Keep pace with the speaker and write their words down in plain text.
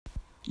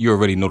You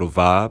already know the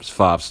vibes,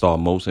 5-star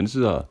most, and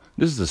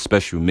this is a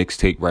special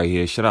mixtape right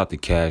here. Shout out to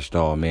Cash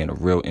Doll, man, a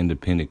real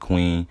independent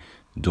queen,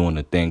 doing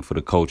the thing for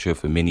the culture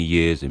for many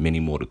years and many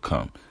more to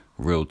come.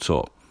 Real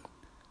talk.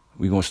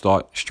 We gonna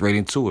start straight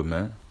into it,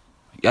 man.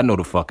 Y'all know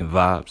the fucking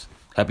vibes.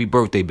 Happy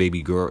birthday,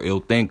 baby girl, Ill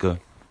Thinker.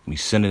 We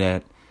sending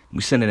that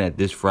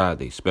this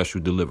Friday,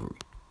 special delivery.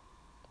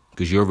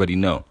 Cause you already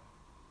know.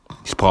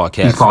 These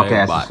podcasts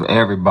is for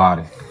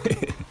everybody.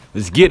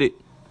 Let's get it.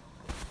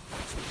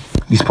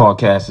 These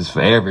podcasts is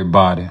for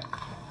everybody.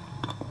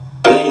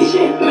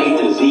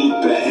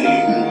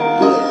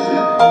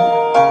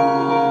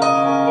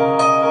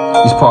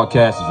 These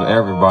podcasts is for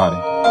everybody.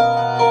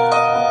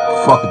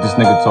 Fuck it, this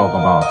nigga talking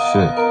about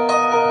shit.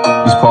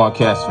 These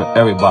podcasts for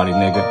everybody,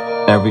 nigga.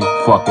 Every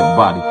fucking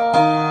body.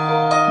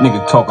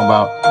 Nigga talking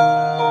about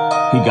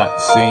he got the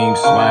same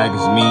swag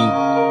as me.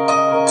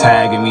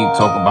 Tagging me,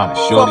 talking about a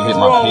shorty hit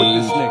my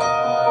page.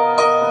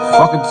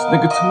 Fuck this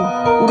nigga too.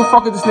 Who the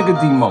fuck is this nigga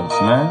D-Most,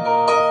 man?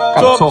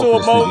 Gotta talk to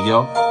this nigga,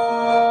 yo.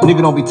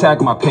 Nigga don't be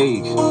tagging my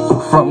page.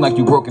 Frontin' like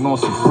you working on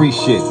some free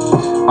shit.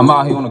 I'm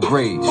out here on the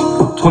grades.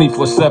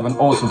 24/7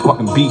 on some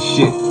fucking beat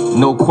shit.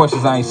 No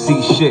questions, I ain't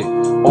see shit.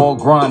 All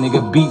grind,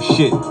 nigga, beat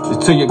shit.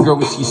 Just tell your girl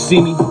when she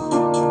see me,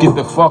 get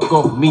the fuck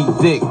off me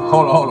dick.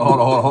 Hold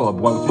on,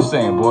 boy. What you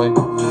saying, boy?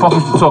 Fuck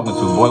what you talking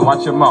to, boy?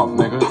 Watch your mouth,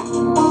 nigga.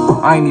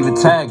 I ain't even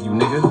tag you,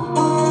 nigga.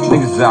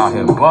 Niggas is out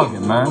here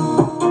bugging, man.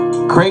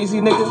 Crazy,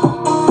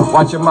 nigga?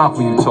 Watch your mouth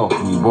when you talk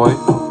to me, boy.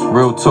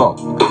 Real talk.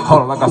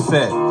 Hold on, like I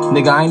said,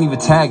 nigga, I ain't even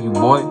tag you,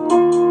 boy.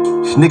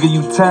 Nigga,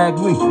 you tagged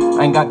me.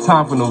 I ain't got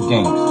time for no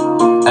games.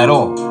 At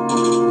all.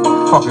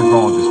 Fuck is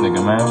wrong with this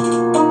nigga,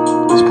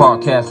 man? This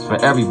podcast is for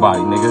everybody,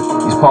 nigga.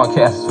 These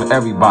podcasts is for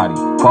everybody.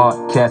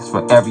 Podcasts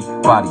for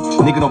everybody.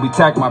 Nigga, don't be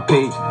tagging my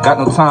page. Got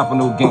no time for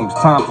no games.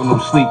 Time for no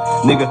sleep.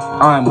 Nigga,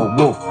 I'm a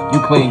wolf. You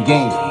playing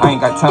games. I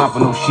ain't got time for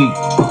no sheep.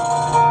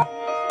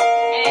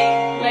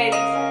 Hey, ladies,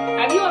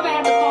 have you ever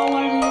had to call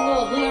one of these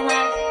little hood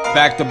rats?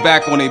 Back to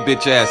back on they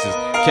bitch asses.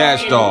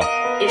 Cash Doll.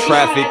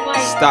 Traffic,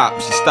 stop.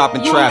 She's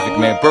stopping traffic,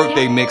 man.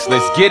 Birthday mix,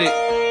 let's get it.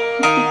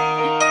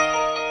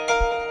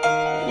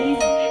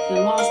 You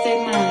lost their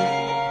mind.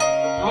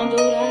 Don't do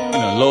that. You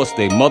done lost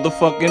their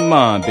motherfucking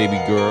mind, baby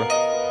girl.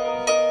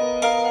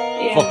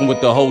 Yeah. Fucking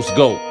with the host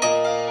GOAT.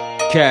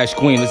 Cash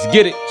Queen, let's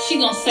get it. She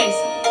gon' say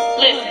something.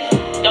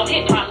 Listen, don't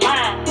hit my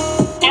line.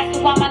 Ask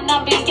her why my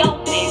number in your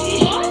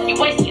bitch. You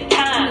wasting your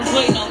time.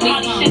 Waiting on me.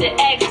 Probably should've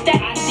asked that.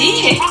 I did.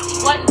 Chick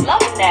wasn't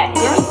loving that.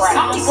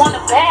 Probably want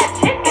a bad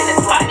chick in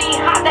this life. I mean,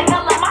 how the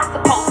hell am I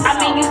supposed to know? I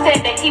mean, you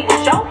said that he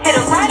was your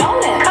hitter, right? I know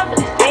that. Couple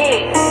is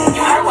dead.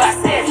 You heard what I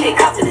said, chick,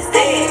 couple is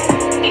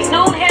dead. These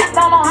new heads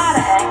don't know how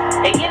to act.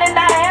 They get it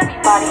out of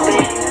everybody's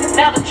bed.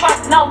 Now the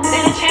trust no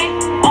bitch, chick.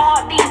 All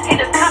these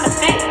hitters kinda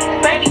fit.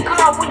 Baby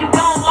girl, when you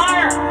gon'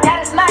 learn?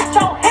 That is not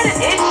your hitter,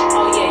 itch.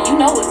 Oh yeah, you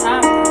know what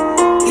time it is.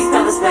 These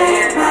fellas for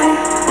everybody.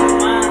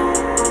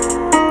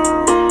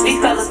 These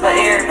fellas for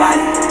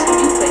everybody.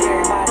 You for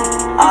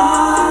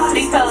everybody.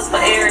 These fellas for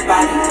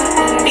everybody.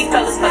 These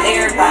fellas for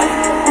everybody.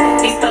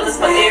 These fellas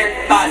for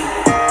everybody.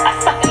 I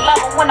suck and love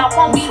him when I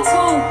want Me to.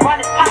 too. Run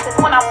his pockets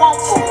when I want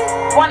to.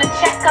 Wanna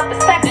check up his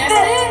sex. That's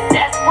it.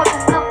 That's what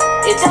it's good.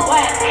 It's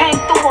whack. Came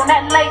through on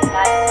that late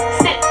night.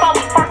 Sit for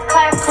me first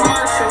class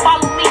Commercial.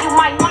 Follow me, you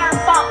might learn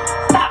something.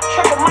 Stop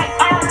tripping, might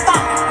earn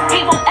something. He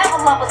won't ever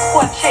love a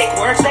sport chick.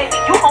 Word. Baby,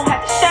 you gon'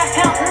 have to shut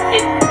him.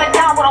 If you been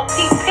down with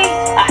OPP,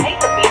 I hate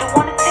to be the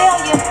one to tell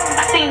you.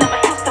 I seen him in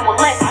Houston with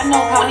Lex. I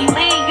know how When he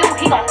leave you,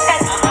 he gon'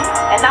 text you.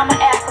 And I'ma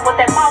ask him what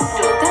that mouth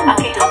do. I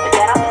can't help it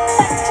that I'm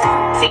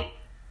dyslexic. See,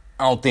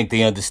 I don't think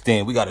they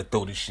understand. We gotta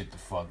throw this shit the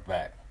fuck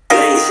back.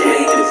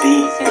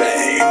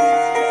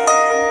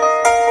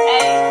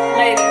 Hey,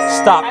 ladies.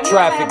 Stop have you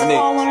traffic ever had to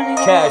call one of mix.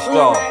 these Cash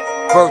little Doll. hood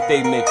rats?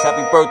 Birthday mix.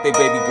 Happy birthday,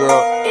 baby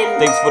girl. And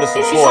Thanks for the if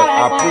she support. try to I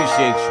act like-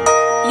 appreciate you.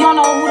 You don't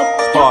know who the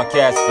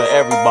Podcast for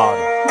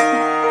everybody.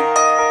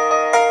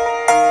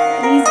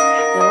 These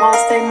they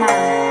lost their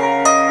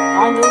mind.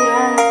 Don't do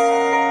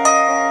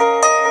that.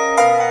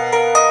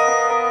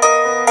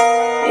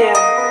 Yeah.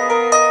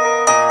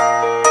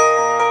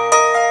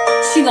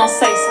 She gon'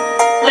 say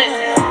something.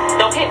 listen,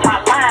 don't hit my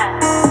line.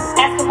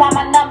 Ask her why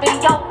my number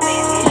in your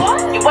bitch.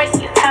 What? You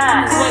wasting your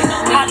time. You was waiting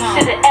on me, Probably huh?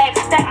 should've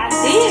asked that. I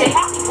did. Chick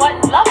probably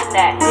wasn't loving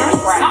that.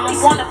 Probably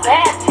want a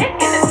bad chick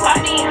in this life.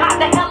 I mean, how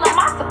the hell am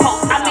I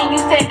supposed to know? I mean,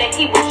 you said that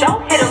he was your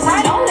hitter,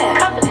 right? I know that.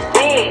 Couple is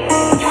dead.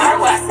 You heard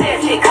what I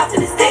said, chick, couple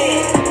is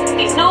dead.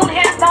 These new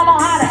heads don't know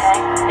how to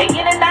act. They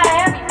get it out of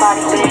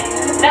everybody's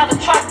bed. Never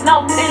trust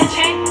no bitch,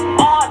 chick.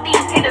 All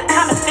these hitters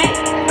kinda fit.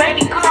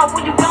 Baby girl,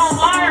 when you gon'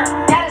 learn?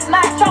 That is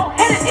not your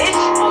hitter, itch.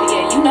 Oh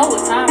yeah, you know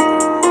what time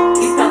it is.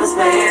 These fellas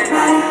for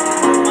everybody.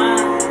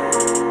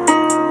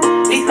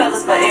 These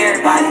fellas for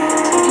everybody.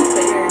 You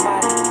for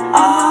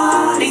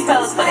everybody. These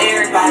fellas for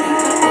everybody.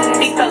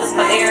 These fellas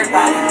for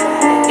everybody.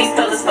 These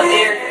fellas for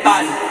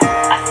everybody.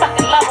 I suck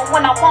and love him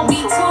when I want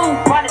Me to. too.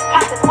 Run his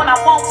pockets when I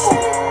want to.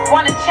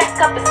 Wanna check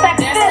up his sex.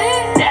 That's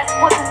it. That's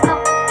what it's good.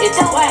 It's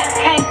whack.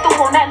 Came through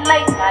on that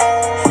late night.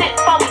 Sit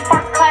for me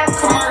first class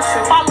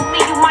Commercial. Follow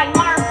me, you might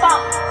learn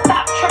something.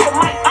 Stop tripping,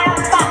 might earn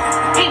something.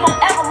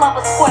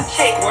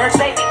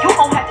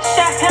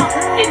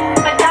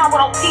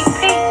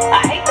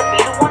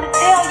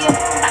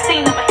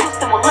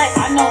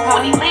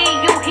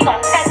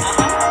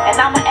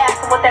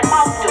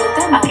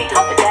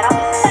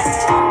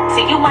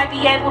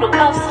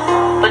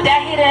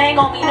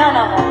 won't be none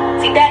of them.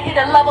 See that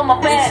hitter love him a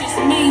bad,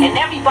 and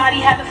everybody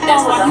having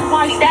fun with him.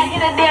 See that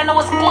hitter there no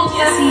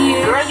exclusive.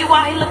 Girl, you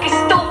out here looking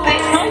stupid.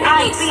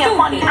 I ain't being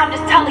funny, I'm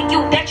just telling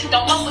you that you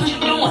don't know what you're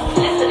doing.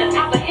 Listen, the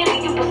type of hitter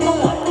you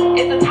pursuing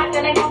is the type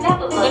that ain't gonna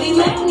never love. But he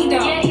love me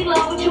though. Yeah, he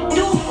love what you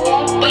do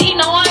for him. But he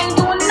know I ain't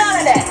doing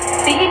none of that.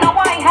 See, he know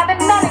I ain't having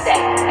none of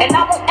that. And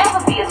I won't ever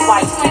be his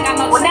wife.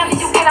 Whenever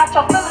you get out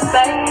your feelings,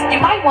 babe, you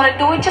might want to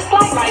do it just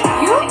like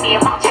you. Me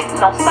and my chicks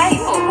don't say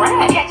it.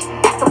 I catch you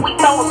after we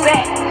throw it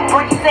back.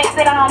 Bring his ex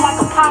down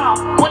like a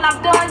pound. When I'm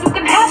done, you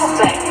can have him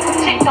back.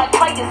 Chick don't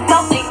play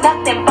yourself, ain't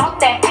nothing about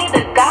that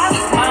either, God.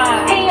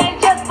 He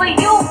ain't just for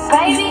you,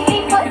 baby.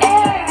 He for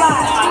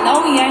everybody. I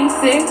know he ain't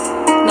sis.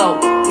 No,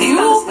 These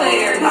fellas for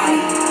everybody.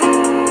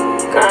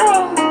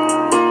 girl.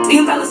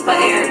 These fellas for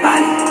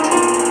everybody.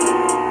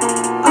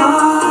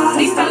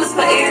 These fellas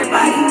for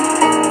everybody.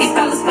 These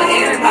fellas for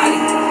everybody.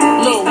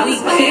 These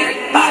fellas for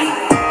everybody.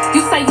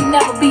 You say you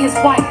never be his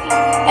wife,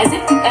 as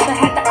if you ever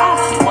had the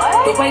option.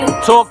 The way the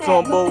Talk to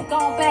him, boo.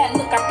 Gone bad,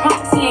 look, I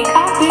promise he ain't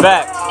copying.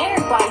 Facts.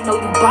 Everybody know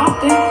you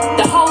bopping.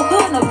 The whole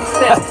hood know you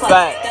fair play.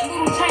 Facts. That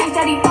little change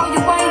that he throw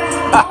your way,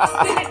 don't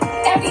spend it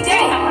every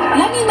day.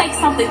 Let me make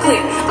something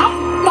clear.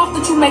 I'm off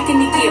that you making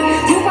me gear.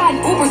 You riding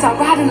Ubers, I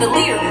ride in the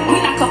Lear.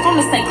 We not come from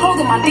the same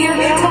clothing, my dear.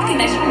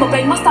 Talking that shit, but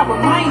babe, must I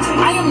remind you?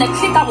 I am that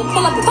chick, I will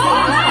pull up and pull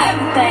out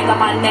everything got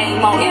my name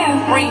on it.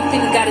 Ring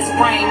finger got his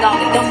ring on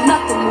it. Don't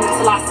nothing move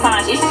till I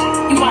sign it.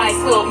 You might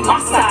as well be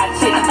my side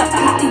chick. I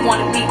probably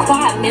wanna be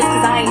quiet, miss,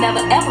 cause I ain't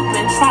never ever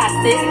been tried,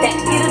 sis. That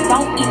hitter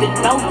don't even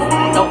know you.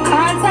 No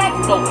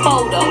contact, no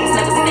photos.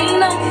 Never seen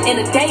them in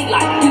the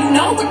daylight. Do you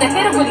know what the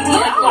hitter really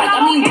look like?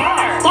 I mean,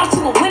 thought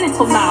you were winning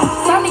till now.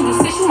 Something you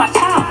sis, you my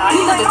child.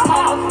 You live in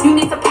tall. You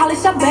need to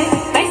polish up, baby.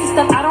 Basic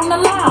stuff I don't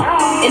allow.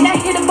 And that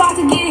hitter about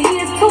to get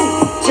his too.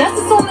 Just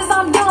as soon as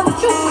I'm done with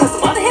you. Cause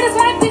some other hitters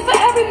might be for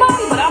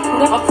everybody, but I'm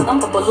whoever for them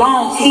to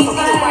belong to. So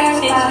the right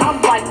chick, I'm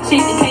right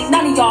chick, and can't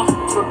none of y'all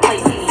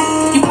replace me.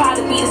 You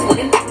probably be this with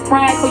a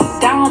brag, cause you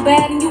down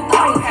bad and you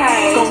crazy.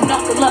 Go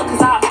knuckle up,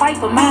 cause I'll fight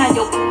for mine.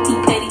 Yo, he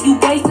petty, you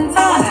wasting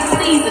time. You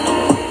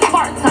seasonal.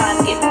 Part time,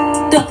 get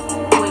dusty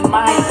with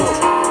my book.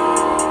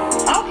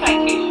 Okay,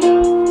 Keisha.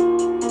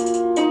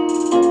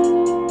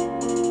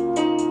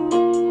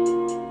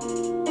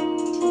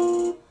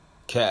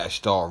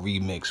 Cash Doll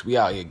remix. We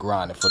out here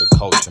grinding for the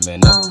culture, man.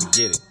 Never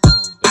forget it.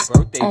 The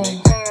birthday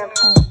mix.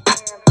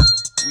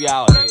 We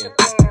out here.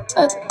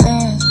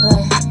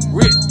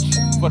 Rich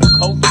for the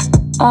culture.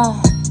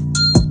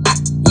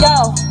 Yo,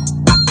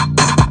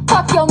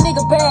 fuck your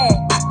nigga bag.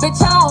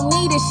 Bitch, I don't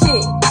need this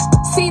shit.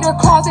 See the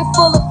closet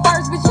full of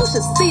furs, bitch, you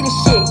should see this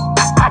shit.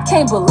 I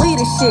can't believe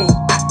this shit.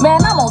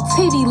 Man, I'm on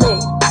TV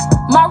lit.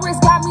 My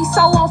wrist got me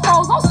so on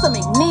froze on some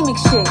anemic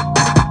shit.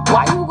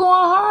 Why you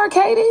going hard,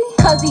 Katie?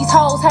 Cause these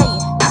hoes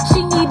hating.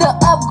 She need to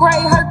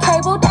upgrade her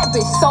cable, that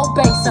bitch so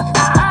basic.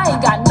 I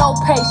ain't got no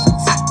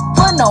patience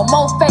for no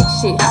more fake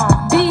shit.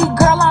 Big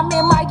girl, I'm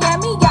in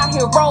Miami, got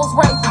here Rolls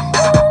racing.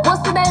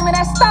 What's the name of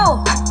that store?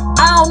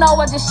 I don't know,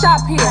 I just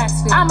shop here.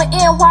 I'm an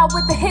NY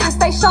with the hitters,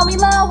 they show me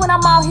love when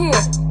I'm out here.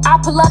 I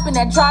pull up in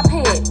that drop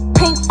head,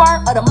 pink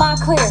fur or the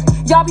Montclair.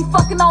 Y'all be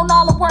fucking on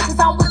all the workers,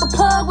 I'm with the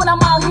plug when I'm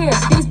out here.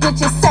 These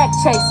bitches sack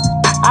chasing,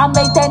 I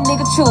make that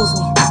nigga choose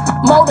me.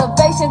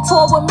 Motivation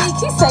tour with me,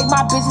 he say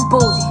my bitch is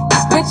bougie.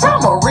 Bitch,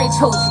 I'm a rich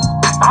hoochie,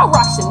 I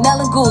rock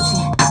Chanel and Gucci.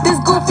 This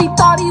goofy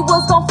thought he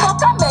was gon' fuck,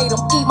 I made him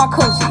eat my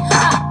coochie.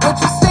 What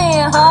you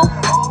saying, ho?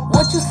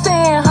 What you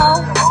saying,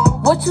 ho?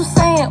 What you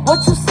saying,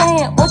 what you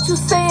saying, what you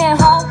saying,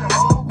 ho?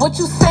 What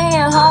you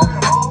saying, ho?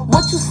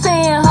 What you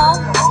saying, ho?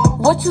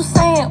 What you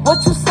saying,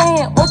 what you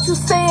saying, what you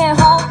saying,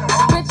 ho?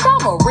 Bitch,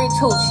 I'm a rich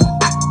hoochie,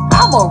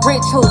 I'm a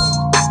rich hoochie,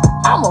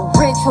 I'm a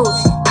rich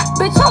hoochie.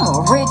 Bitch, I'm a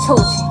rich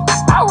hoochie,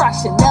 I rock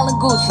Chanel and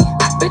Gucci.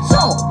 Bitch,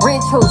 I'm a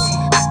rich hoochie,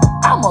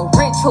 I'm a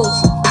rich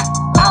hoochie,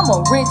 I'm a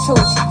rich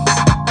hoochie.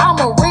 I'm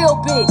a real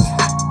bitch,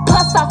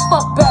 plus I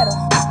fuck better.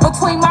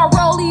 Between my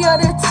rollie or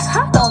the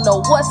I don't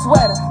know what's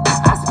wetter.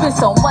 I spend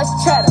so much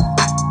cheddar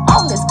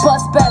on this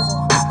bus bezel.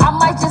 I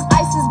might just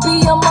ice his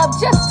BM up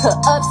just to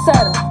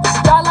upset her.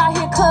 Y'all out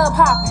here club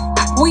hopping,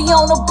 we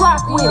on the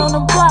block with it.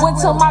 Went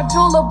to my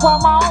jeweler,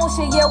 bought my own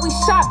shit, yeah, we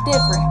shop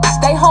different.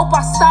 They hope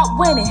I stop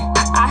winning,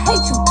 I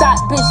hate you thought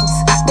bitches.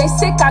 They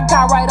sick, I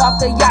got right off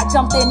the yacht,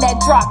 jumped in that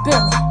drop in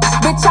it.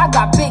 Bitch, I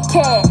got big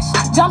cash,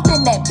 jumped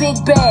in that big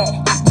bag.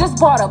 Just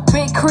bought a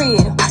big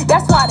crib,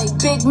 that's why they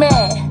big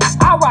mad.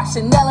 I rock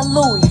Chanel and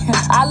Louis,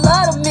 I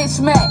love the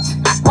mismatch.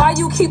 Why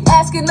you keep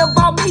asking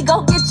about me?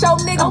 Go get your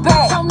nigga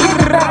back. Get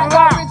it back, I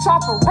got rich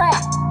off a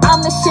rap. I'm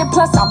the shit,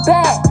 plus I'm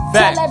bad.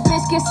 Tell that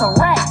bitch get some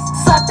racks.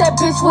 Slap that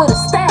bitch with a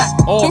stack.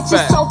 Bitch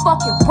is so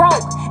fucking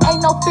broke,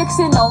 ain't no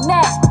fixing on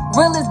that.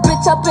 Realest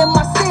bitch up in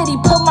my city,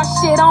 put my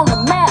shit on the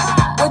map.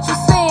 What you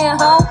saying,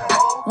 ho?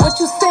 What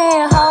you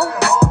saying, ho?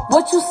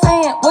 What you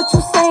saying, what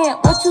you saying,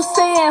 what you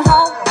saying,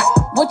 ho?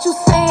 What you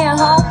saying,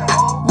 ho?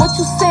 What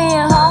you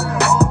saying, ho?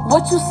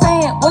 What you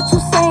saying, what you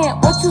saying,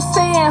 what you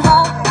saying,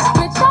 ho?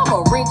 Bitch, I'm a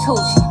rich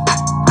hoochie,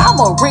 I'm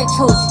a rich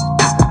hoochie,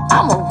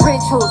 I'm a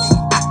rich hoochie.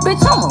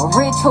 Bitch, I'm a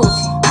rich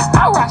hoochie,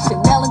 I rock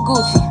Chanel and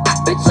Gucci.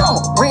 Bitch, I'm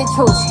a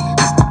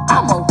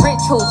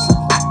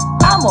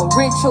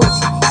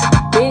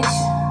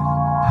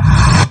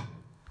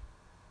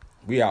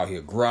out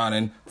here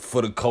grinding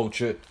for the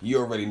culture. You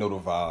already know the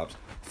vibes.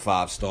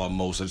 5-star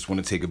most. I just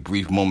want to take a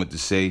brief moment to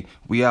say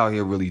we out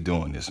here really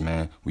doing this,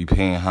 man. We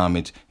paying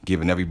homage,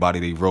 giving everybody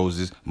their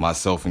roses,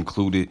 myself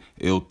included.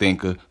 Ill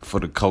thinker for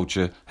the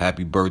culture.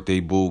 Happy birthday,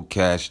 boo.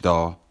 Cash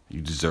Doll.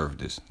 You deserve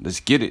this. Let's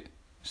get it.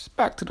 It's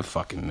back to the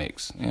fucking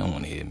mix. You don't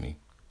want to hear me.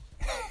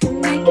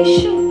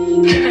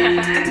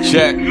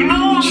 Check.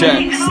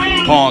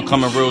 Pawn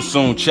coming real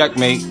soon.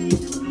 Checkmate.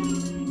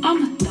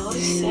 I'ma throw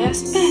this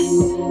ass back.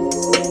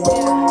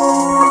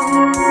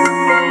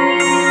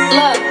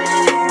 Look,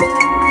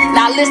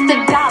 now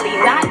listen, Dolly,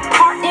 not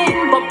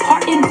partin', but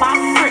partin' my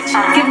French.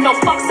 Give no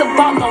fucks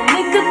about no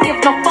nigga, give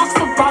no fucks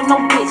about no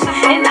bitch.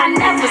 And I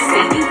never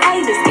see you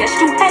haters, guess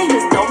you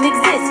haters don't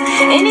exist.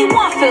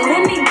 Anyone feel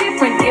any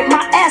different, give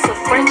my ass a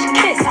French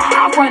kiss.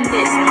 I run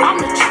this, I'm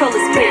the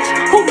trillest bitch.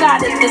 Who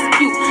got a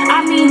dispute?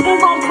 I mean, who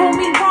gon' prove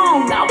me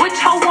wrong now? Which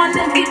hoe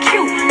wanna get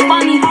cute?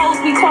 Funny hoes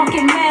be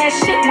talking mad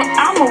shit when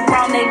I'm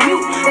around they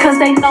mute. Cause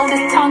they know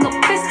this tongue a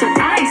pistol.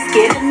 I ain't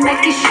scared to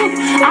make it shoot.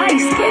 I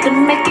ain't scared to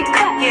make it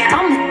cut.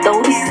 I'ma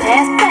throw this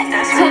ass back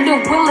to the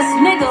realest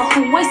nigga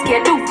who ain't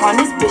scared to run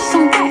this bitch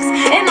some racks.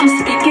 And I'm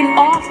speaking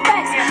all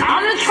facts.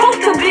 I'm the truth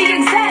to be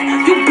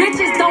exact. You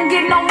bitches don't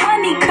get no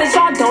money cause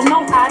y'all don't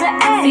know how to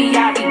act. See,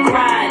 I be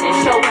grinding,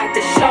 show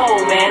after show,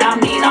 man. I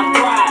mean, I'm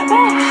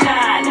thriving,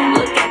 shining.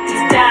 Look at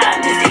these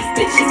diamonds, these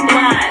bitches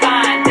blind.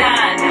 Fine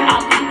dining,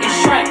 I'm eating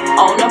shrimp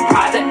on a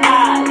private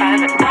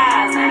island.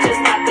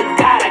 Just like a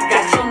god, I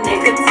got your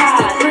nigga tied.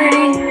 Still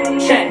pretty,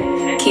 check.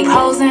 Keep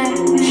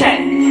hosing,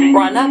 check.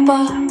 Run up a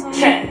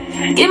check.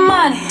 Get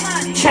money,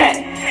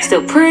 check.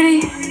 Still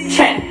pretty,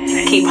 check.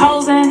 Keep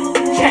hosing,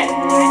 check.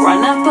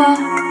 Run up a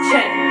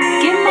check.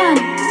 Get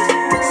money.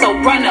 So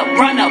run up.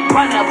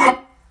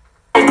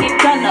 Get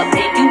done up,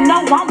 and you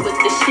know I'm with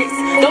the shits.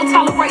 Don't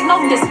tolerate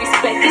no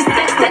disrespect. It's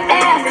that's the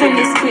ass in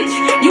this bitch.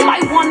 You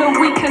might wanna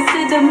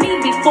reconsider me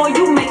before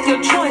you make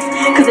your choice.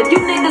 Cause if you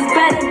niggas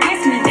bet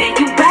against me, then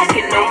you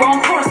backing the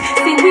wrong horse.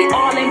 See, we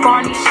all in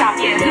Barney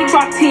shopping. He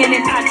drop 10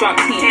 and I drop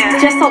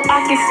 10. Just so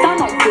I can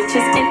stun on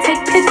bitches and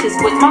take pictures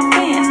with my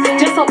fans.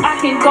 Just so I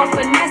can go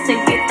finesse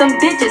and get them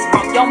bitches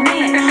from your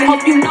man.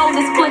 Hope you know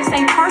this flex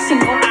ain't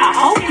personal. I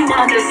hope you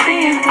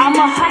understand. I'm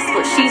a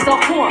hustler, she's a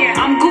whore.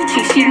 I'm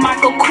Gucci, she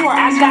Michael Kors.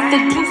 I got the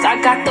juice,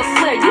 I got the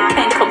flair. You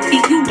can't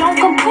compete, you don't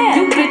compare.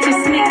 You bitches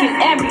sneaking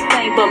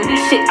everything, but me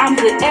shit, I'm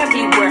good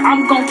everywhere.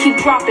 I'm gon' keep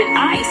dropping,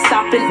 I ain't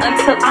stopping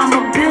until I'm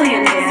a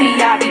billionaire. See,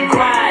 I be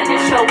grinding,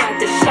 show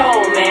after show,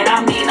 man.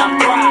 I mean, I'm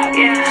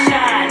thriving,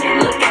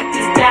 shining. Look at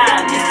these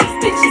diamonds, these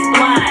bitches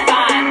blind.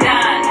 Fine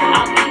dining,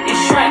 I'm eating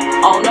shrimp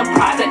on a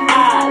private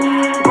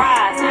island.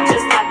 Rising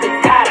just like a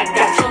god, I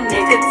got your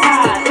nigga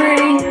tied. Still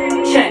pretty,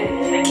 check.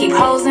 Keep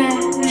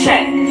hosing,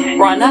 check.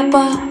 Run up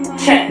a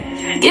check.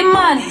 Get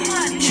money,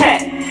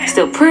 check.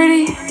 Still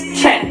pretty,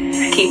 check.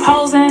 Keep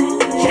hosing,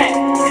 check.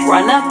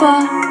 Run up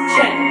a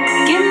check.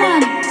 Get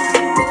money.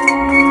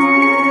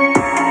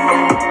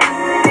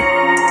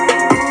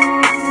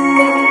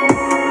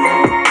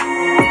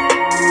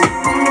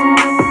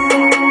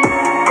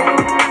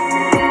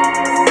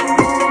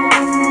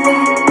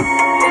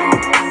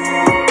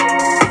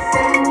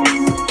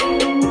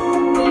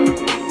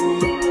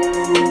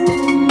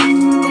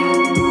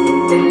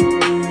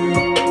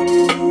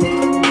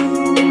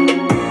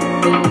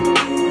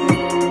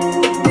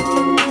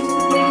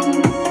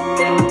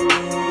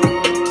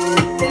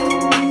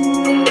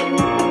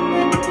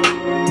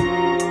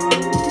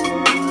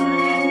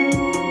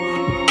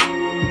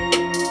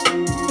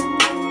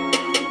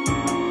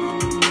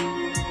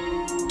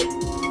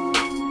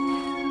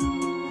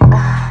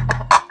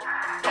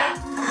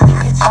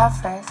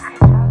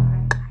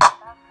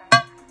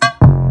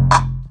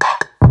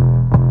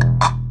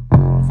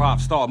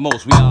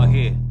 Most we out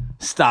here.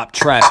 Stop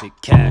traffic.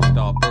 Cash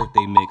Doll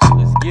birthday mix.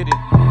 Let's get it.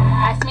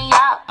 Ice me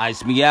out.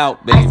 Ice me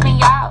out, baby. Ice me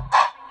out.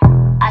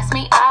 Ice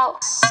me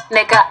out.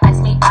 Nigga, ice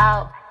me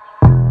out.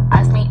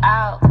 Ice me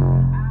out.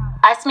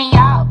 Ice me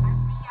out.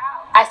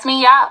 Ice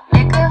me out.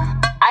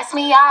 Nigga, ice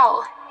me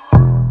out.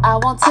 I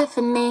want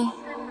Tiffany.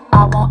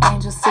 I want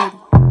Angel City.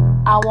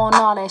 I want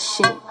all that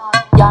shit.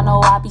 Y'all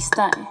know I be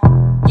stunting.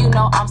 You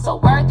know I'm so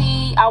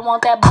worthy. I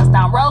want that bust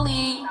down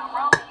rollie.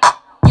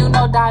 You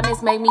know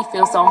diamonds make me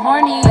feel so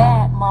horny.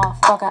 Bad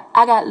motherfucker,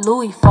 I got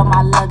Louis for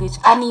my luggage.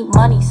 I need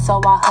money, so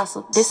I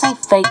hustle. This ain't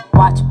fake,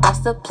 watch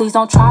buster. Please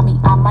don't try me,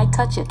 I might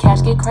cut you.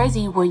 Cash get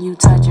crazy when you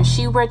touch her.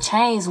 She wear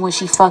chains when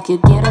she fuck you.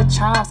 Get her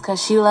charms,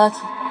 cause she lucky.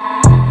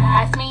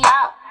 Ice me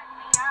out.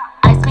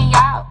 Ice me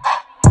out.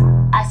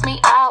 Ice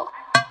me out.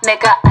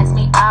 Nigga, ice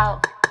me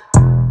out.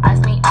 Ice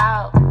me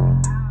out.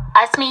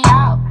 Ice me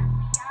out.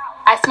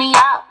 Ice me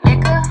out.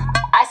 Nigga,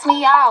 ice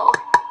me out.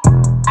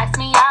 Ice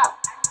me out.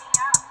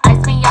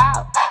 Ice me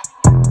out.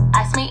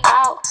 Ice me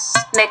out.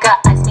 Nigga,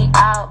 ice me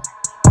out.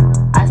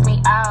 Ice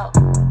me out.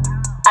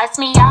 Ice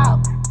me out.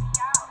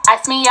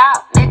 Ice me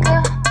out.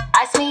 Nigga,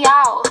 ice me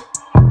out.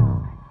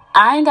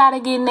 I ain't gotta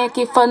get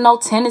naked for no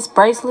tennis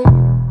bracelet,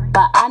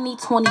 but I need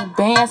 20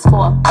 bands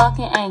for a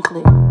fucking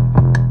anklet.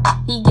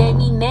 He gave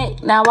me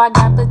neck, now I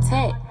got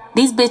protect.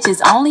 These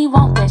bitches only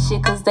want that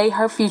shit cause they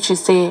her future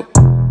said.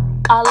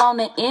 All on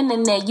the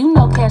internet, you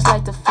know cash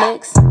like to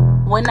flex.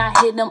 When I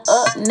hit them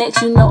up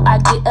next, you know I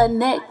get a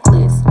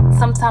necklace.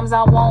 Sometimes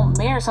I want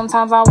marriage,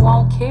 sometimes I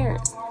want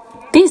carrots.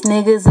 These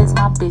niggas is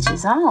my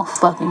bitches, I don't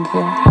fucking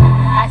care.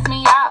 Ice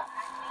me out,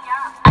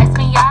 ice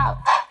me out,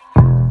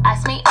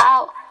 ice me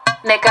out,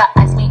 nigga,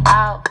 ice me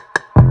out,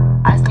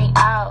 ice me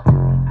out,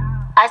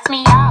 ice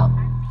me out,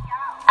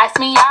 ice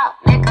me out,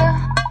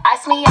 nigga,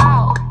 ice me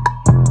out,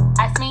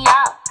 ice me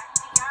out,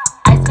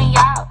 ice me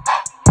out,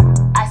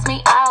 ice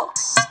me out,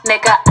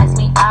 nigga, ice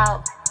me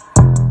out,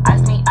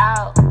 ice me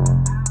out,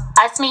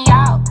 ice me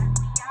out,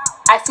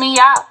 ice me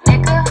out,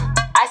 nigga,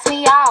 ice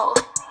me out.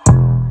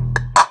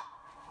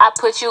 I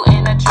put you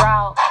in a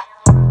drought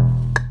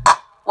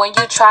when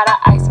you try to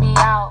ice me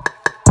out.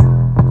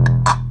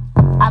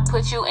 I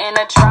put you in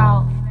a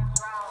drought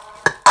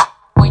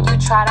when you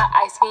try to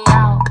ice me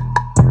out.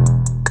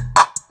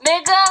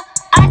 Nigga,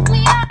 ice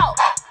me out.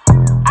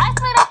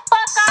 Ice me the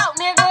fuck out,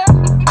 nigga.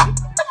 Ice me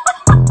the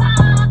fuck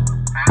out.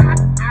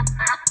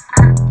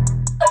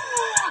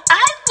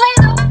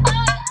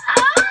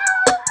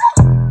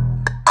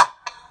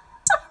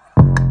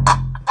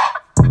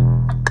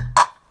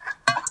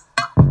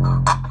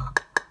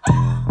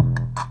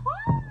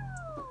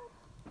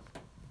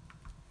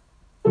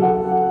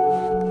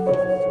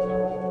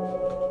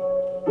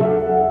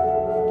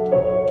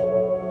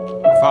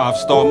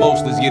 Five-star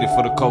most, let's get it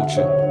for the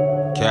culture.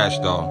 Cash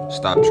Doll,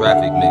 Stop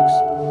Traffic mix.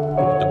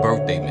 The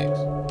birthday mix.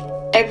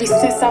 Ever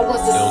since I was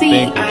a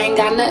seed, I ain't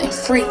got nothing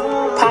free.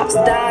 Pops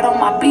died on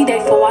my B-day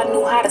before I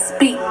knew how to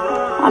speak.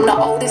 I'm the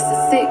oldest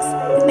of 6,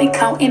 and they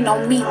counting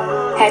on me.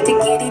 Had to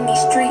get in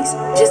these streets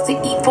just to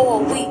eat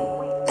for a week.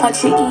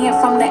 Punching in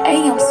from the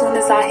AM soon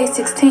as I hit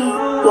 16.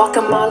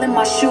 Walking mile in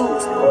my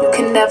shoes, you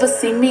can never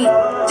see me.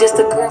 Just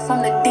a girl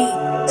from the D,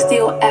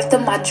 still after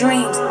my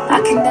dreams.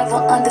 I can never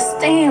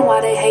understand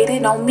why they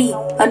hated on me.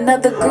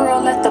 Another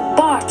girl at the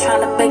bar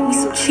trying to make me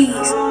some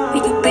cheese.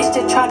 And you bitch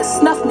that try to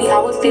snuff me,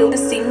 how it feel to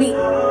see me.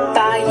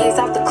 5 years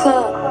out the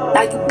club,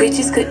 now you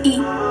bitches could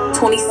eat.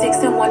 26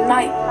 in one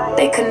night,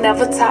 they could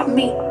never top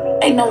me.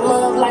 Ain't no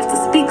love life to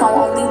speak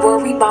on, only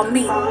worry about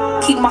me.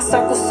 Keep my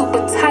circle super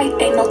tight,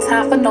 ain't no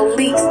time for no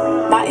leaks.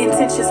 My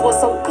intentions were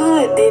so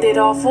good, did it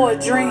all for a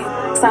dream.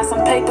 Signed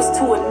some papers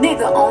to a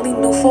nigga, only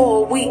knew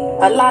for a week.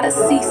 A lot of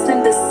cease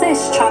and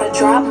desist, try to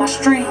drop my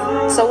stream.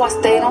 So I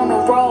stayed on the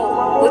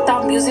road,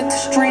 without music to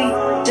stream.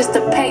 Just to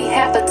pay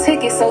half a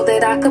ticket so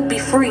that I could be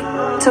free.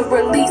 To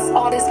release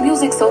all this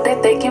music so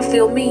that they can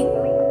feel me.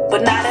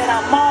 But now that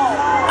I'm on,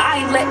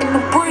 I ain't letting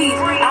them breathe.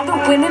 I've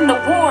been winning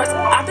awards,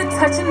 I've been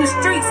touching the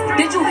streets.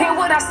 Did you hear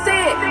what I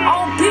said?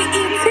 On BET,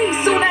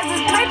 soon as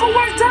this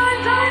paperwork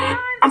done,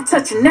 I'm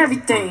touching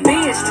everything.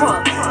 Benz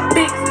truck,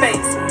 big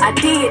face, I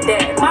did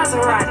that.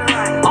 Maserati,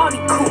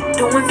 Audi coupe,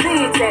 doing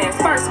zigzags,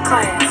 first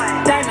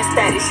class. Diamond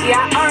status,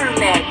 yeah, I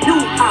earned that. New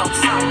house,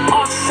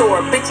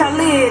 offshore, bitch, I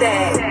live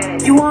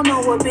that. You won't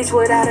know a bitch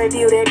without a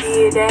deal that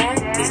did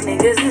that. These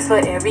niggas is for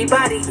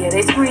everybody, yeah,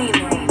 they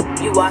screaming.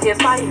 You out here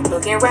fighting,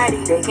 looking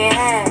ratty, they can't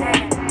have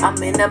that. I'm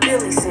in the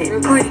Billy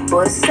sitting pretty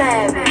but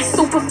savage.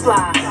 Super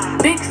fly,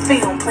 big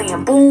film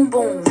playing boom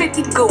boom.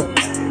 50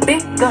 goons,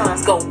 big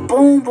guns go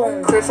boom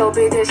boom. Crib so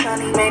big that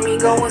Shawty made me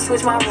go and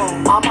switch my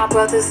room. All my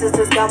brothers,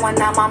 sisters got one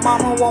now, my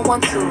mama want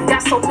one too.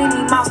 Got so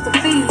many mouths to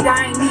feed,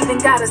 I ain't even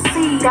gotta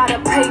see.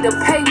 Gotta pay the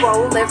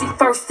payroll every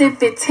 1st and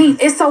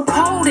 15th. It's so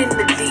cold in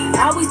the D,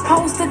 how we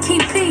supposed to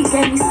keep peace?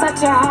 Gave me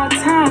such a hard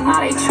time, now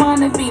they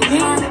trying to be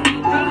me.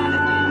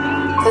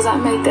 Cause I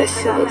make that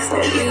shit look so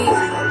easy.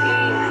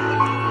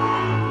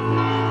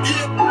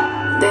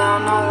 They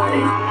don't know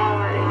it.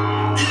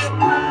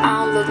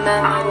 I don't look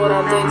nothing like what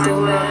I've been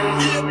through, man.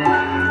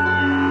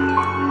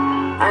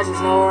 I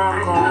just know where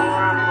I'm going.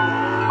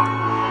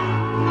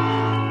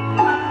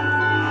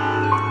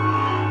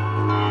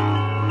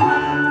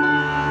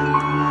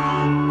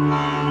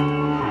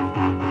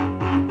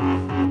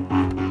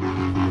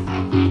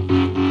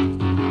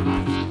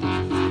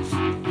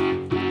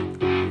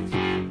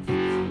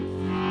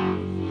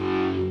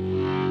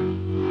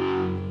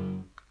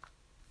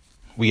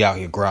 We out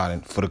here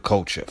grinding for the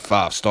culture.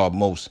 5-star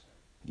most.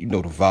 You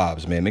know the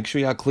vibes, man. Make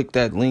sure y'all click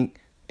that link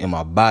in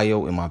my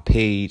bio, in my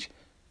page.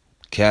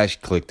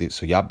 Cash clicked it,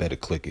 so y'all better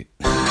click it.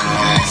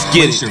 Let's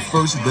get it.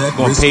 We're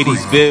going to pay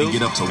these bills.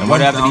 And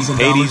right after these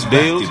pay these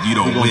bills, we're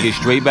going to get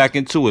straight back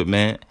into it,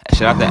 man.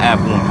 Shout out to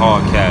Apple and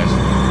Podcast,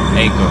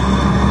 Anchor,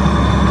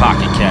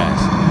 Pocket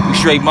Cast. We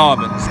straight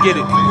mobbing. Let's get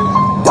it.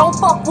 Don't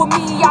fuck with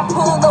me, I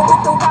pull up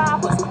with the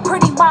robbers.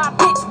 Pretty my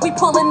bitch, we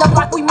pulling up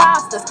like we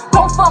monsters.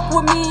 Don't fuck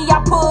with me,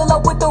 I pull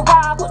up with the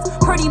robbers.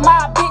 Pretty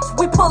my bitch,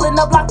 we pulling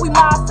up like we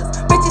monsters.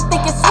 Bitches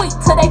think it's sweet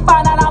till they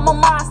find out I'm a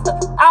monster.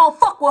 I don't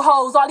fuck with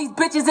hoes, all these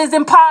bitches is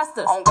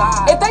imposters. Oh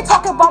God. If they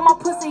talk about my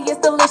pussy, it's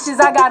delicious.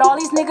 I got all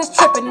these niggas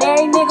tripping,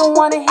 every nigga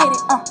wanna hit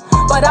it.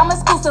 But I'm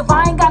exclusive,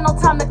 I ain't got no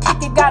time to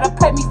kick it. Gotta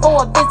pay me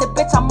for a visit,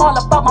 bitch, I'm all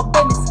about my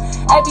business.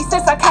 Ever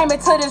since I came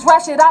into this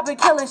rap shit, I've been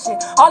killing shit.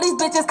 All these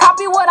bitches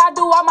copy what I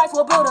do, I might as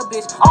well build a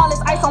bitch. All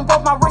this ice on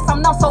both my wrists,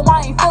 I'm numb, so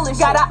I ain't feeling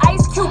shit. Got an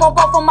ice cube on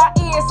both of my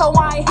ears, so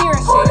I ain't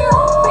hearing shit.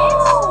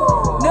 Bitch,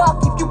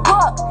 nuck if you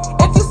buck.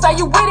 If you say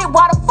you with it,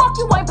 why the fuck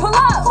you ain't pull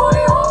up?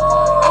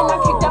 And I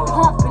keep that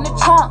pump in the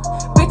trunk.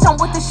 Bitch, I'm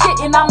with the shit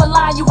and I'ma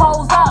line you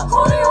hoes up.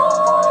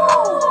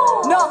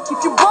 Nuck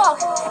if you buck.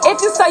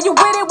 If you say you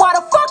with it, why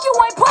the fuck you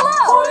ain't pull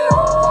up?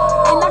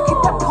 And I keep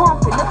that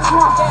pump in the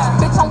trunk.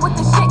 Bitch, I'm with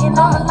the shit and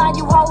I'ma line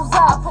you hoes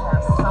up.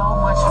 So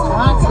much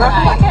fun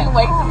tonight. I can't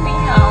wait to see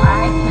him.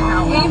 I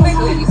cannot wait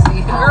till you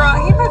see him. Girl,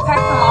 he been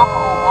texting my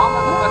phone all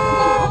motherfucking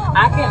day.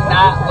 I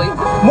cannot wait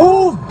to see him.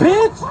 Move,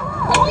 bitch!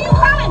 Who you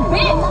calling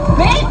bitch?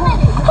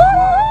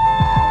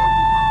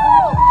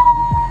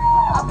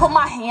 I put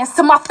my hands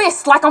to my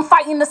fists like I'm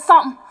fighting or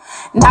something.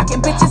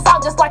 Knocking bitches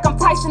out just like I'm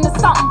Tyson or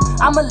something.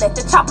 I'ma let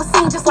the chopper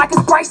sing just like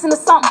it's Bryson or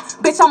something.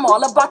 Bitch, I'm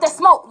all about that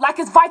smoke like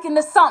it's Viking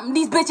or something.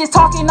 These bitches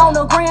talking on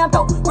the gram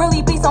though,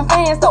 really be some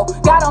fans though.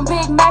 Got them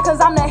big mad cause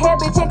I'm the head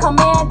bitch in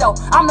commando.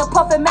 I'm the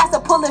puffin' master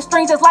pulling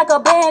strings just like a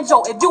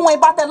banjo. If you ain't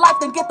about that life,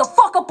 then get the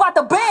fuck up out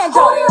the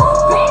banjo.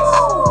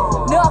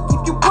 Bitch, nuck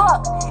if you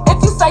buck. If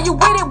you say you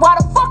with it, why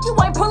the fuck you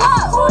ain't pull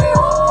up?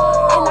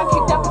 And I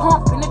keep that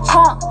pump in the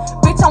trunk.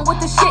 Bitch, I'm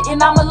with the shit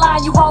and I'ma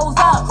line you hoes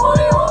up.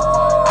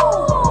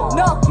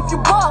 Nuck if you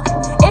buck.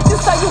 If you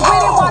say you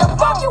with it, why the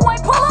fuck you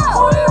ain't pull up?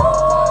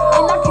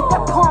 And I keep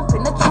that pump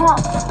in the trunk.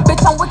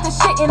 Bitch, I'm with the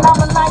shit and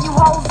I'ma line you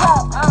hoes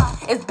up.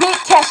 It's big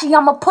cashy,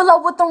 I'ma pull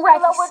up with them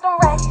racks.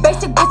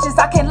 Basic bitches,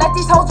 I can't let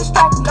these hoes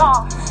distract me.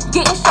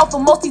 Getting chauffeur,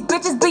 most these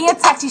bitches being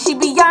taxi. She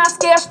beyond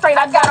scared straight,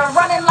 I got her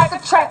running like a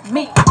track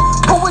meet.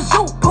 Who was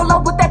you? Pull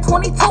up with that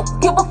 22.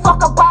 Give a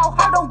fuck about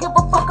her, don't give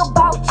a fuck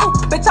about you.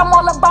 Bitch, I'm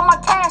all about my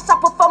cash, I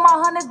prefer my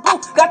hundreds blue.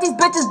 Got these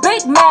bitches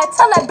big mad,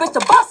 tell that bitch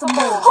to bust a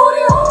move.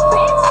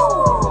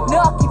 Bitch,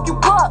 nuck if you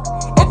buck.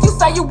 If you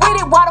say you with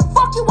it, why the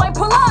fuck you ain't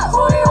pull up?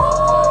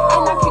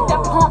 And I keep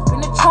that pump in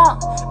the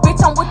trunk.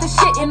 Bitch, I'm with the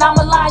shit and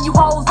I'ma line you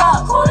hoes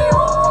up.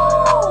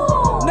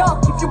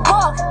 Nuck if you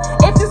buck.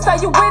 If you say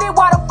you with it,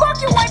 why the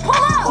fuck you ain't pull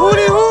up?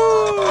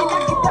 And I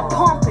keep that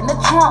pump in the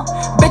trunk.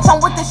 Bitch, I'm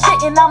with the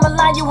shit and I'ma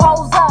line you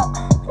hoes up.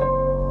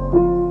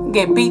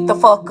 Get beat the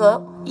fuck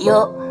up.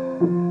 Yup.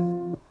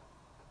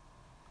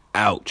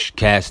 Ouch.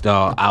 Cash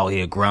Doll out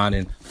here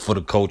grinding for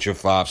the culture.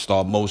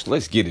 5-star most.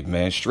 Let's get it,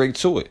 man. Straight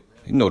to it.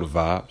 You know the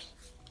vibes.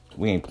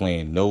 We ain't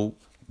playing no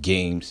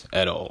games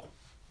at all.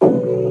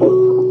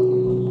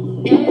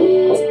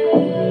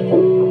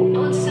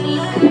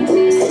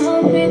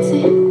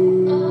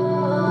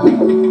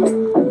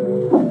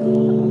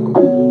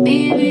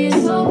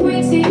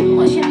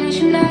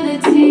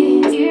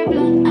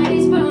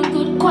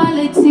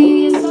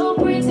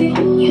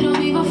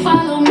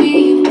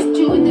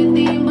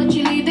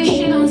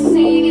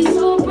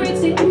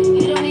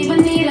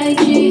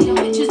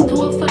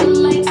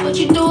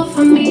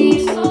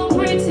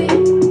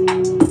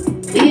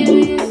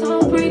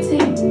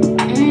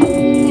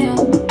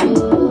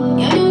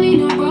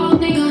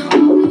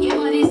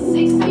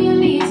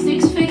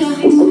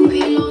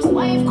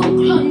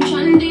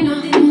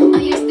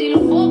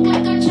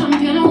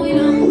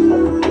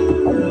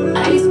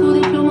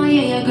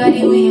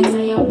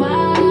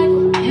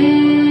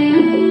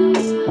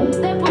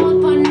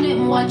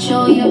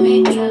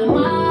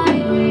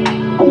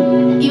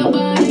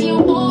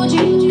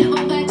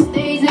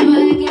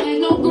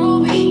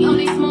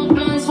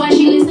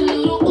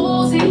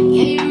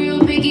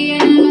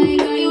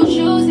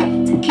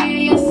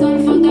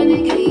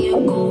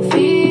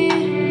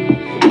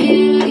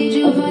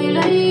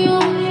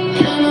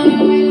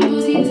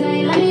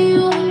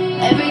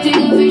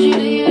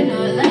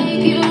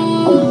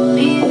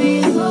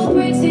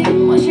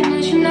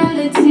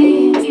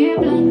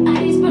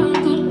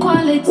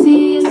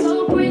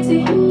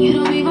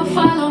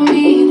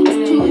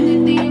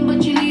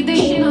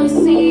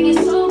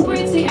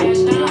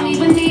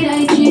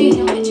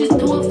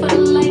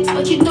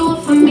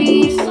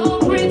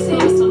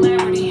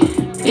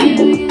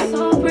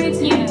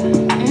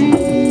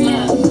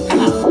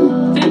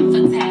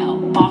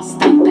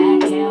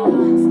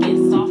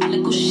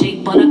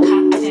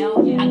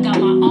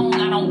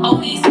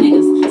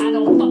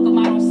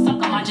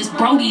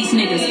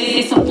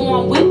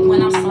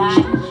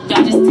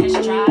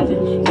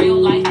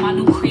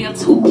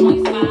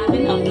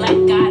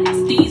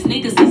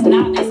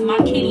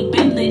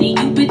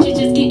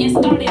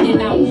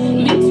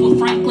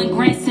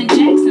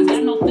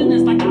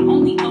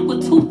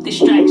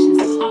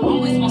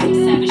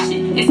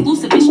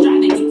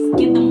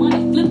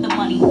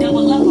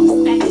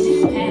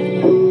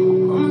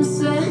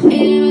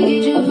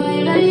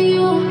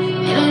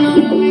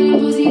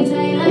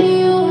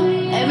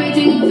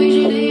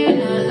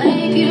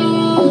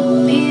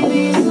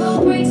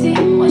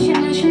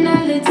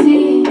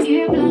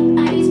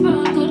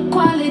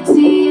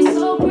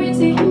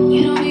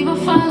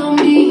 Follow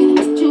me.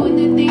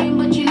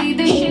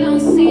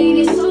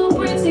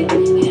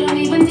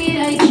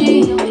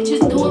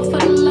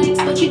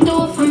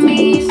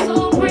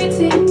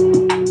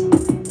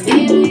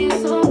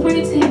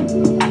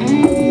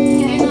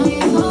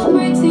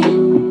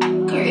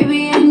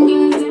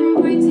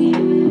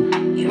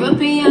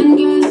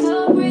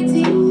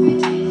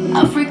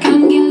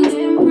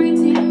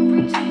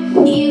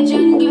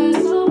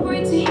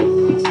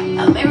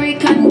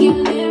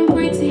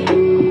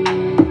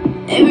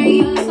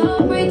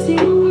 so pretty.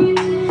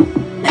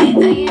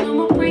 Hey, I'm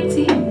a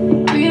pretty,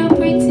 real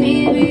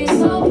pretty. Baby,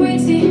 so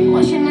pretty.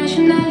 What's your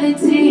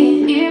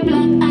nationality? Ear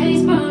black,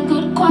 eyes brown,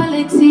 good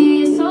quality.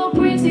 You're so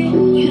pretty.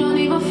 You don't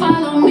even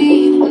follow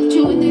me. Put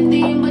you in the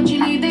thing, but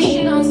you leave the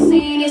shit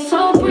unseen. You're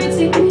so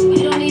pretty.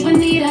 You don't even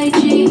need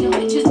IG. Your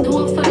bitches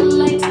do it for the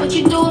likes, but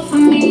you do it for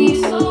me.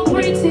 You're so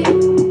pretty.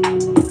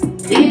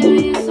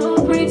 Baby, you're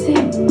so pretty.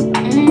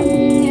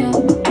 Yeah.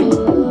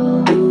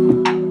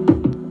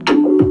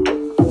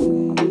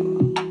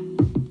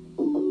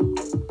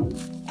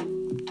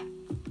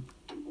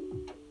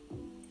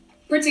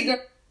 Pretty girl.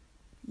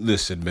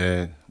 Listen,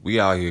 man, we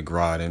out here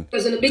grinding,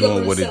 Person to big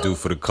doing up what it himself. do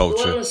for the Luana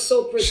culture. is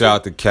so pretty. Shout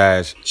out to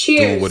Cash, Cheers.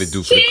 doing what it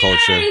do for the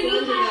culture.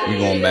 Cheers. We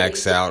gonna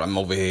max out. I'm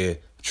over here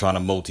trying to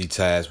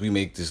multitask. We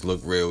make this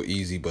look real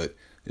easy, but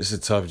it's a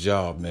tough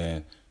job,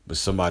 man. But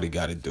somebody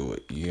got to do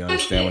it. You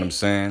understand what I'm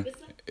saying?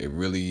 It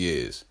really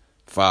is.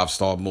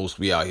 5-star most.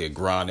 We out here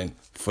grinding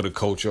for the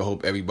culture.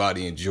 Hope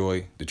everybody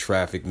enjoy the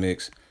traffic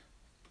mix.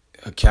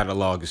 Her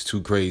catalog is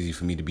too crazy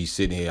for me to be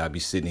sitting here. I be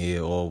sitting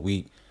here all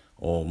week,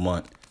 all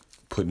month,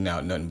 putting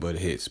out nothing but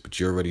hits. But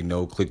you already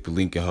know, click the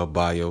link in her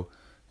bio.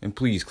 And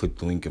please click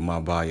the link in my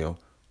bio.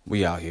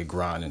 We out here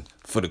grinding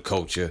for the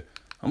culture.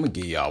 I'm going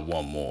to give y'all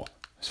one more.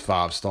 It's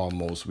 5-star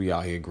most. We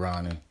out here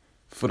grinding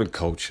for the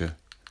culture.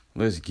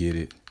 Let's get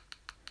it.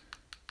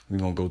 We're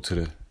going to go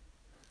to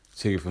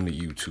take it from the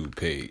YouTube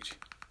page.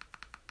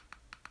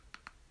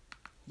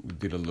 We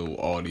did a little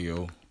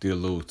audio, did a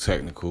little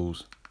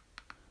technicals.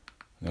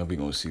 Now we're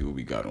going to see what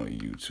we got on the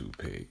YouTube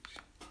page.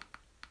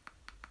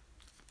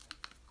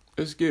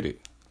 Let's get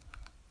it.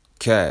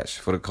 Cash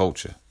for the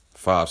culture.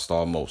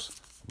 5-star most.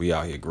 We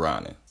out here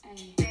grinding.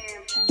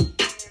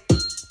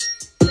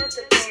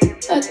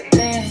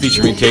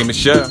 Featuring K.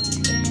 Michelle.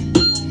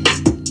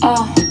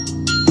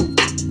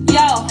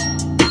 Yo,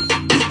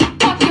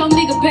 fuck your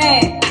nigga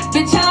bad.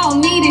 Bitch, I don't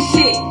need this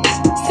shit.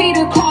 See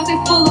the closet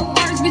full of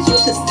furs, bitch, you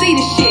should see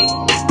the shit.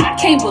 I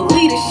can't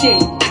believe this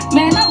shit.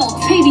 Man, I'm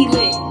on TV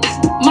lit.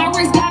 My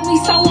wrist got me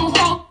so on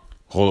phone.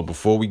 Hold up,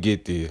 before we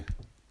get there,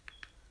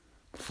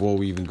 before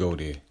we even go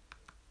there,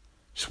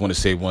 just want to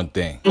say one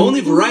thing.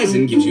 Only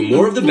Verizon gives you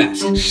more of the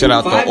best. Shout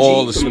out to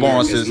all the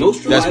sponsors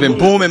that's been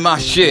booming my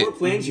shit,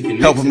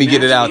 helping me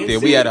get it out there.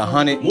 We had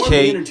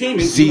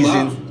 100K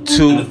season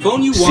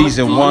 2,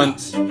 season 1,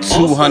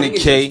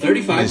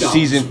 200K, and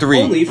season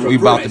 3. We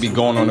about to be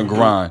going on the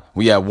grind.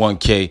 We at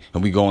 1K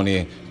and we going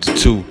in to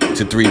 2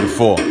 to 3 to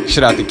 4.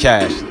 Shout out to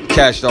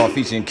Cash Doll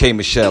featuring K.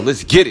 Michelle.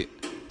 Let's get it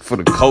for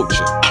the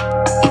culture.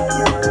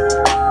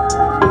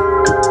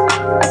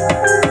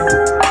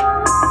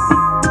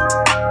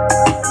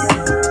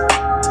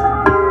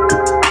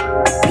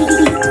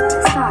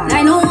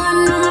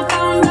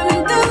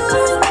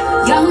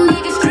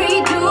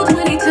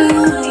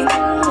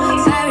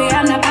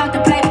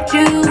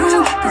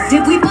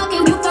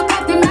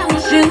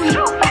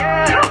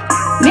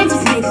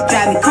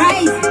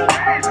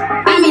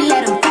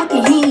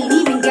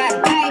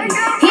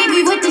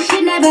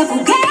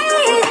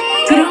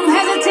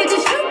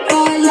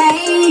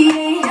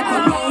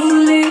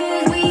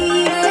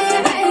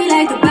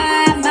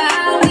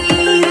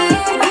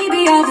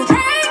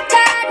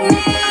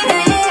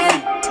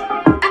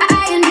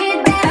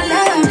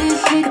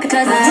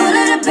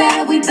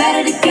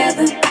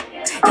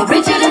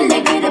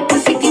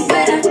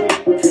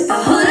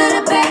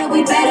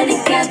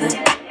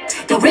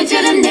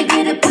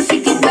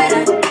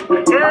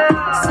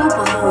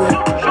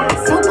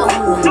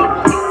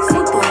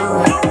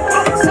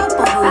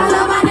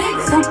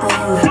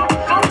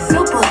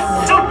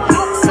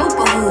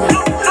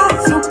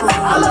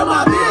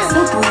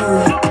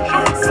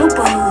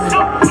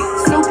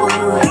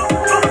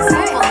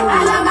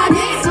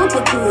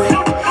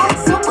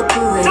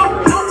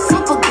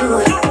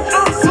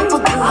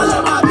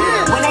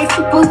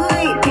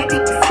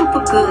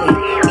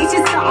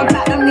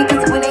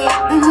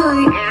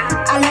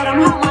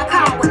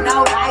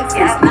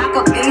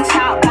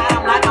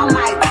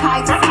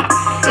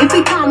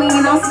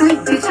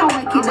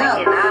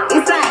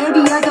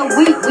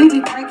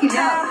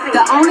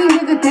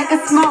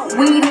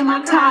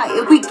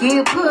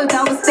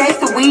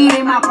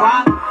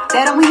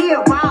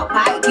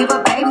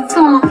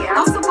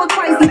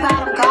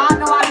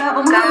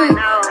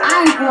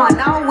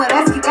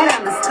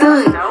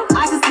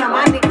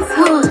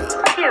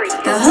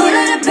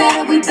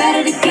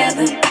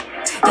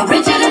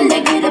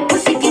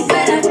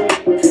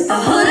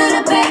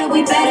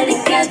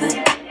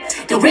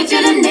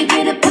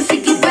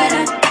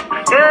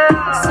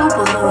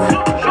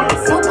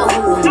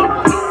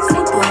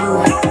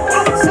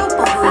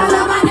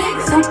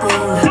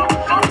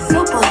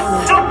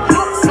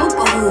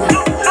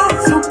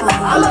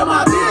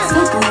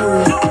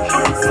 Super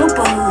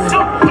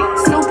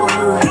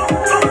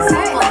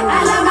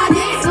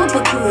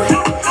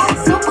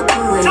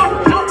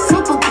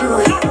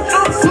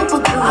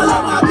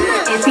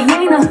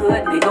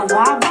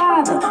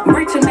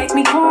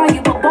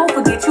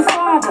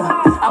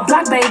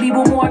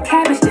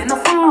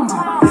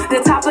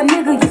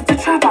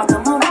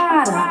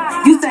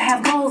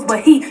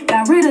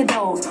rid of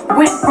those.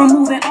 Went from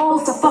moving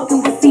O's to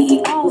fucking with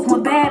CEOs.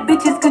 When bad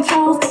bitches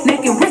controls,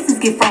 naked wrists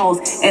get froze.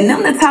 And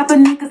I'm the type of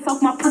nigga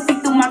soak my pussy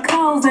through my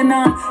clothes. And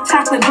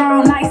chocolate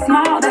brown, nice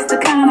smile, that's the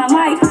kind I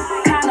like.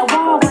 Kinda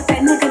wall, but that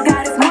nigga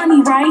got his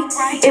money right.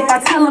 If I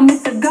tell him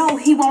it's a go,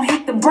 he won't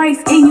hit the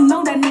brakes. And you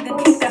know that nigga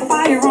keep that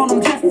fire on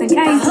him just in case.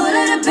 The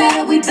hooder the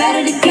better, we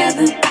better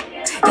together.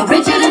 The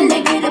richer the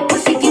nigga, the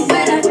pussy get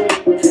wetter.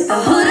 The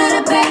hooder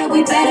the better,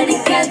 we better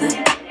together.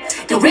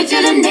 The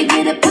richer the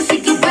nigga, the pussy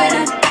get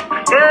wetter.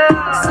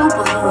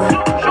 Super hood,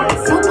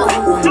 super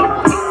hood,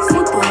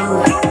 super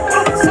hood,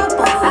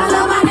 super hood. I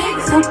love my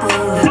nigga. Super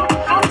hood,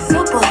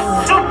 super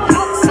hood,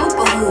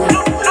 super hood,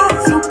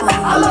 super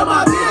hood. I love my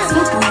nigga.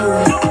 Super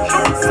hood,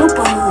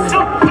 super hood,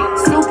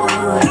 super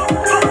hood,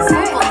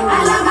 super hood.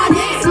 I love my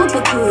nigga.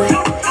 Super good,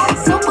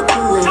 super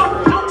good,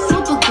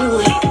 super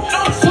good,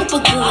 super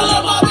good. I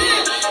love my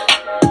nigga.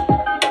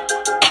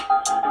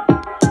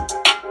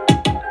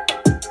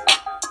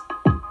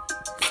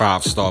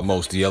 5-Star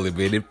Most the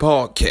Elevated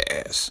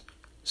Podcast.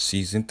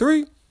 Season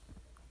 3.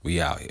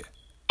 We out here.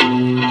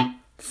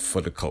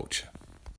 For the culture.